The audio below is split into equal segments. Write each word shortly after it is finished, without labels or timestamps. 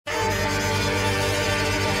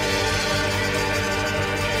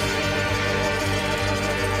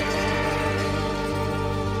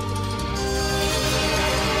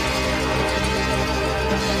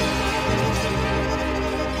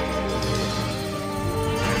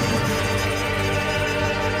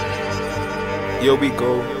Here we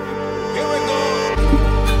go.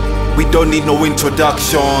 We don't need no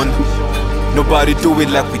introduction. Nobody do it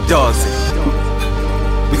like we does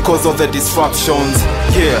it. Because of the disruptions.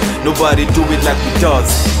 Yeah, nobody do it like we does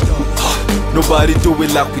it. Nobody do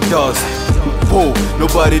it like we does it. Whoa,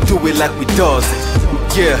 nobody do it like we does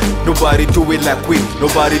it. Yeah, nobody do it like we.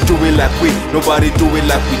 Nobody do it like we. Nobody do it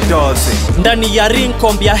like we does it. Ndani ya ring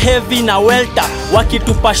kombia heavy na welter.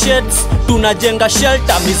 Wakitupa sheds, tunajenga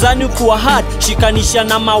shelter. Mizani kuwa hard, shikanisha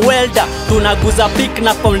na mawelda. Tunaguza pick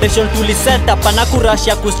na foundation tuliseta.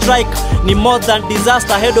 Panakurasha kustrike, ni more than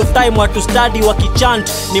disaster. Ahead of time watu study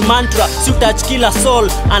wakichant. Ni mantra, si touch kila soul.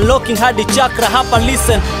 Unlocking hadi chakra, hapa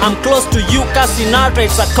listen. I'm close to you, Casinatra,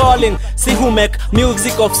 it's a calling. See who make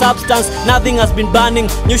music of substance. Nothing has been burning.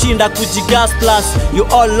 Nyushinda kujigas plus. You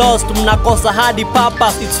all lost, mnakosa hadi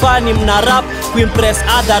purpose. It's funny mna rap, kuimpress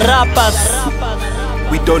other rappers.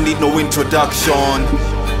 We don't need no introduction.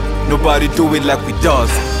 Nobody do it like we does.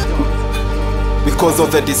 Because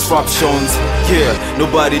of the disruptions. Yeah,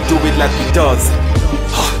 nobody do it like we does.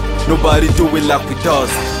 Nobody do it like we does.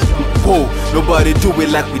 Whoa, nobody do it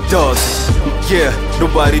like we does. Yeah,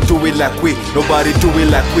 nobody do it like we. Nobody do it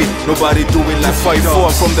like we. Nobody do it like we.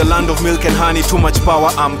 5-4 from the land of milk and honey. Too much power,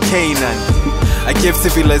 I'm Canaan. I gave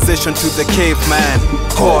civilization to the caveman.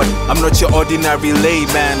 God, I'm not your ordinary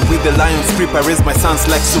layman. With the lion's grip, I raise my sons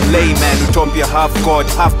like Suleiman. Utopia, half God,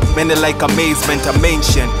 half men like amazement. I'm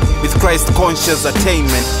ancient, with Christ conscious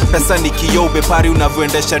attainment. Pesa ni kiyobe pari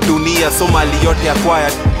unavyoendesha dunia. So mali yote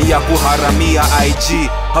acquired ni ya kuharamia. IG,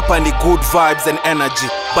 hapa ni good vibes and energy.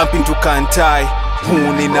 Bump into Kantai,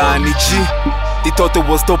 who ni nani G? They thought it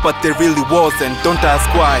was dope but they really wasn't. Don't ask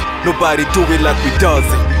why, nobody do it like we does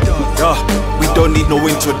it. We don't need no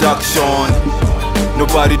introduction.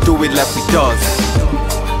 Nobody do it like we does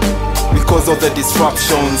it. Because of the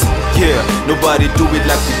disruptions. Yeah, nobody do it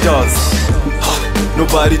like we does.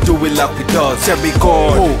 Nobody do it like we does. Here we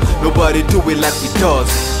go. Nobody do it like we does.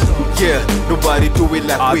 Yeah, nobody do it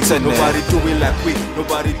like we. Nobody do it like we.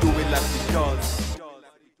 Nobody do it like we does.